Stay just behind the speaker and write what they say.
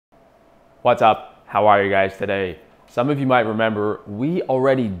What's up? How are you guys today? Some of you might remember we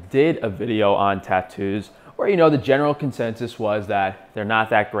already did a video on tattoos where the general consensus was that they're not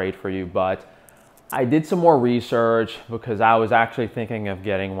that great for you, but I did some more research because I was actually thinking of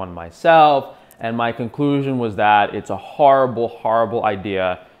getting one myself, and my conclusion was that it's a horrible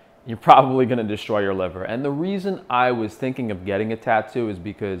idea. You're probably going to destroy your liver. And the reason I was thinking of getting a tattoo is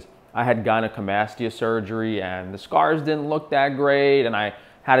because I had gynecomastia surgery and the scars didn't look that great, and I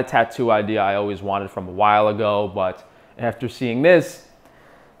had a tattoo idea I always wanted from a while ago, but after seeing this,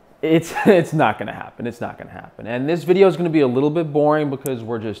 it's not going to happen. It's not going to happen. And this video is going to be a little bit boring because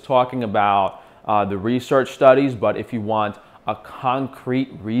we're just talking about the research studies, but if you want a concrete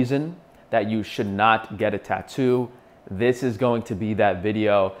reason that you should not get a tattoo, this is going to be that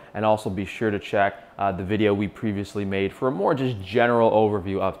video. And also be sure to check the video we previously made for a more just general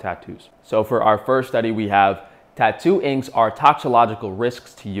overview of tattoos. So for our first study, we have tattoo inks are toxicological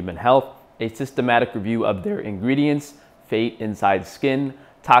risks to human health, a systematic review of their ingredients, fate inside skin,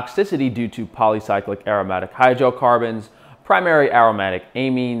 toxicity due to polycyclic aromatic hydrocarbons, primary aromatic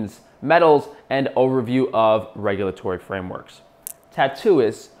amines, metals, and overview of regulatory frameworks.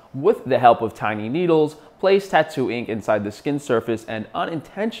 Tattooists, with the help of tiny needles, place tattoo ink inside the skin surface and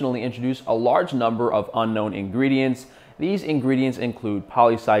unintentionally introduce a large number of unknown ingredients. These ingredients include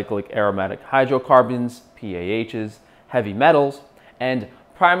polycyclic aromatic hydrocarbons, PAHs, heavy metals, and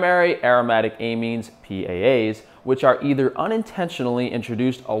primary aromatic amines, PAAs, which are either unintentionally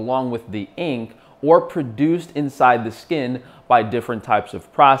introduced along with the ink or produced inside the skin by different types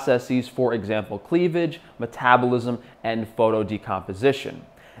of processes, for example, cleavage, metabolism, and photodecomposition.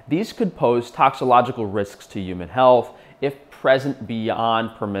 These could pose toxicological risks to human health if present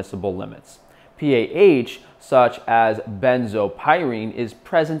beyond permissible limits. PAH, such as benzopyrene, is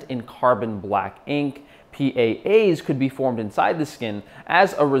present in carbon black ink. PAAs could be formed inside the skin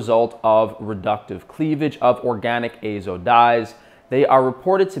as a result of reductive cleavage of organic azo dyes. They are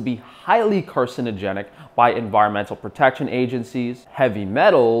reported to be highly carcinogenic by environmental protection agencies. Heavy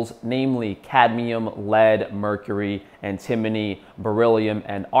metals, namely cadmium, lead, mercury, antimony, beryllium,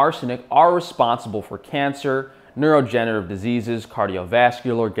 and arsenic, are responsible for cancer, neurodegenerative diseases,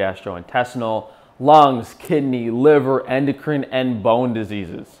 cardiovascular, gastrointestinal, lungs, kidney, liver, endocrine, and bone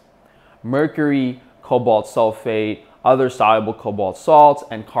diseases. Mercury, cobalt sulfate, other soluble cobalt salts,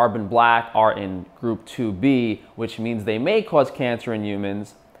 and carbon black are in group 2B, which means they may cause cancer in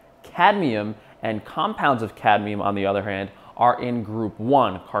humans. Cadmium and compounds of cadmium, on the other hand, are in group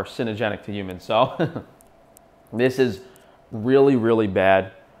 1, carcinogenic to humans. So this is really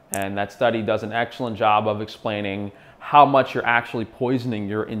bad, and that study does an excellent job of explaining how much you're actually poisoning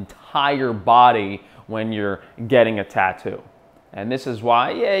your entire body when you're getting a tattoo. And this is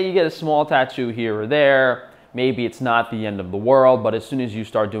why, yeah, you get a small tattoo here or there. Maybe it's not the end of the world, but as soon as you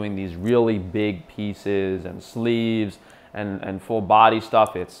start doing these really big pieces and sleeves and full body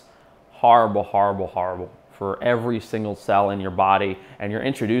stuff, it's horrible for every single cell in your body. And you're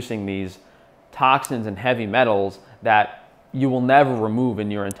introducing these toxins and heavy metals that you will never remove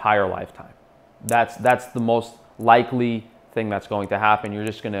in your entire lifetime. That's the most likely thing that's going to happen. You're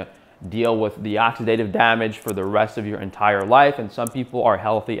just going to deal with the oxidative damage for the rest of your entire life. And some people are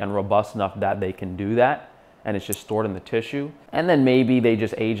healthy and robust enough that they can do that, and it's just stored in the tissue. And then maybe they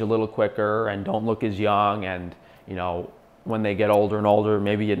just age a little quicker and don't look as young, and when they get older and older,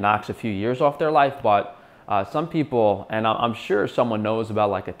 maybe it knocks a few years off their life. But some people, and I'm sure someone knows about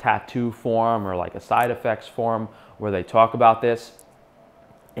like a tattoo forum or like a side effects forum where they talk about this.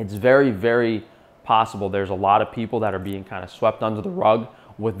 It's very possible there's a lot of people that are being kind of swept under the rug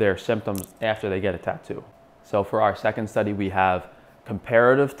with their symptoms after they get a tattoo. So for our second study, we have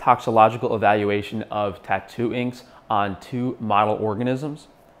comparative toxicological evaluation of tattoo inks on 2 model organisms.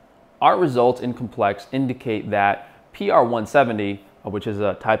 Our results in Complex indicate that PR170, which is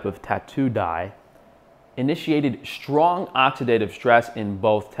a type of tattoo dye, initiated strong oxidative stress in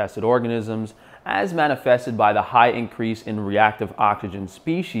both tested organisms, as manifested by the high increase in reactive oxygen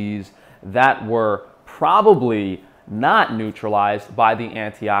species that were probably not neutralized by the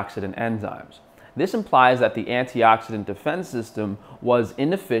antioxidant enzymes. This implies that the antioxidant defense system was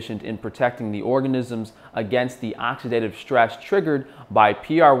inefficient in protecting the organisms against the oxidative stress triggered by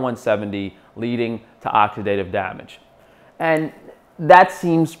PR170, leading to oxidative damage. And that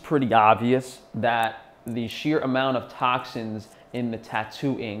seems pretty obvious, that the sheer amount of toxins in the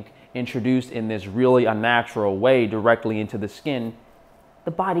tattoo ink introduced in this really unnatural way directly into the skin,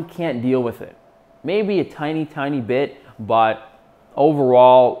 the body can't deal with it. Maybe a tiny bit, but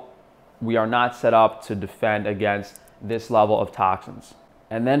overall, we are not set up to defend against this level of toxins.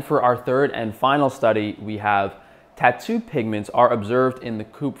 And then for our third and final study, we have Tattoo pigments are observed in the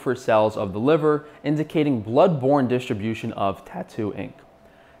kupffer cells of the liver, indicating blood-borne distribution of tattoo ink.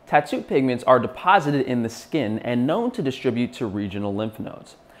 Tattoo pigments are deposited in the skin and known to distribute to regional lymph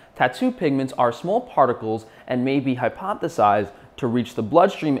nodes. Tattoo pigments are small particles and may be hypothesized to reach the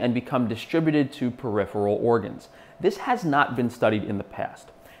bloodstream and become distributed to peripheral organs. This has not been studied in the past.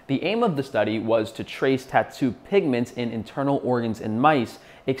 The aim of the study was to trace tattoo pigments in internal organs in mice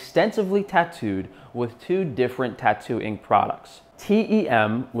extensively tattooed with two different tattoo ink products.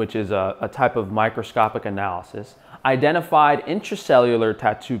 TEM, which is a type of microscopic analysis, identified intracellular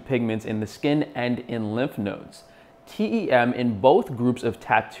tattoo pigments in the skin and in lymph nodes. TEM in both groups of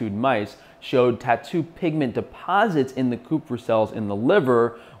tattooed mice showed tattoo pigment deposits in the kupffer cells in the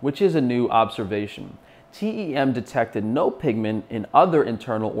liver, which is a new observation. TEM detected no pigment in other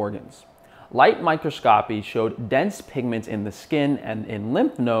internal organs. Light microscopy showed dense pigments in the skin and in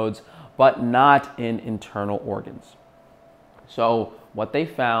lymph nodes, but not in internal organs. So what they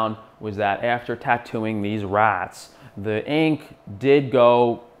found was that after tattooing these rats, the ink did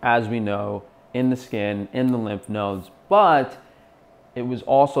go, as we know, in the skin, in the lymph nodes, but it was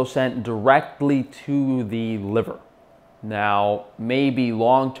also sent directly to the liver. Now, maybe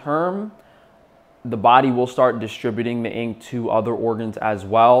long term, the body will start distributing the ink to other organs as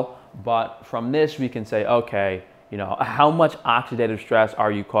well. But from this, we can say, okay, how much oxidative stress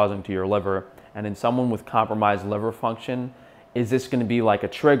are you causing to your liver? And in someone with compromised liver function, is this going to be like a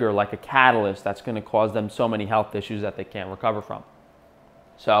trigger, like a catalyst that's going to cause them so many health issues that they can't recover from?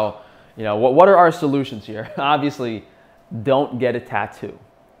 So, what are our solutions here? Obviously, don't get a tattoo,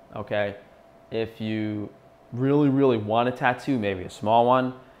 okay? If you really, really want a tattoo, maybe a small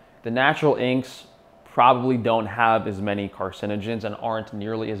one, the natural inks probably don't have as many carcinogens and aren't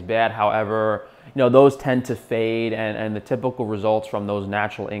nearly as bad. However, those tend to fade, and the typical results from those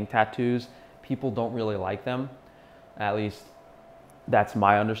natural ink tattoos, people don't really like them. At least that's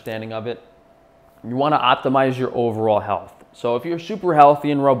my understanding of it. You want to optimize your overall health. So if you're super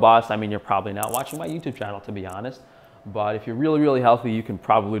healthy and robust, you're probably not watching my YouTube channel, to be honest. But if you're really, really healthy, you can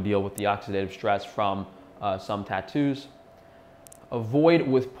probably deal with the oxidative stress from some tattoos. Avoid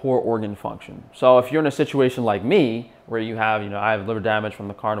with poor organ function. So if you're in a situation like me, where you have, I have liver damage from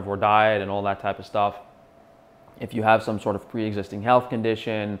the carnivore diet and all that type of stuff, if you have some sort of pre-existing health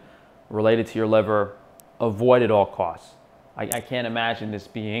condition related to your liver, avoid at all costs. I can't imagine this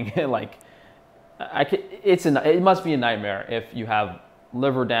being like, it must be a nightmare if you have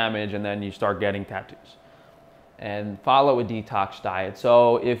liver damage and then you start getting tattoos. And follow a detox diet.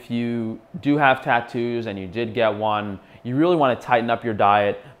 So if you do have tattoos and you did get one, you really want to tighten up your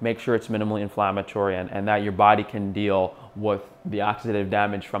diet, make sure it's minimally inflammatory, and that your body can deal with the oxidative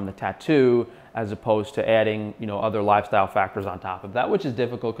damage from the tattoo, as opposed to adding other lifestyle factors on top of that, which is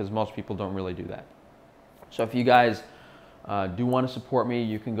difficult because most people don't really do that. So if you guys do want to support me,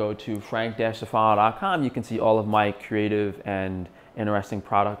 you can go to frank-stefano.com. You can see all of my creative and interesting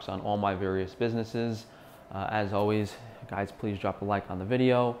products on all my various businesses. As always, guys, please drop a like on the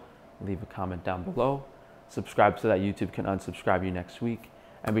video, leave a comment down below, subscribe so that YouTube can unsubscribe you next week,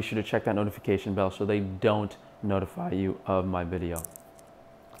 and be sure to check that notification bell so they don't notify you of my video.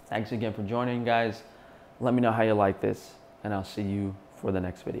 Thanks again for joining, guys. Let me know how you like this, and I'll see you for the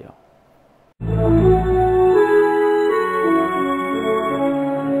next video.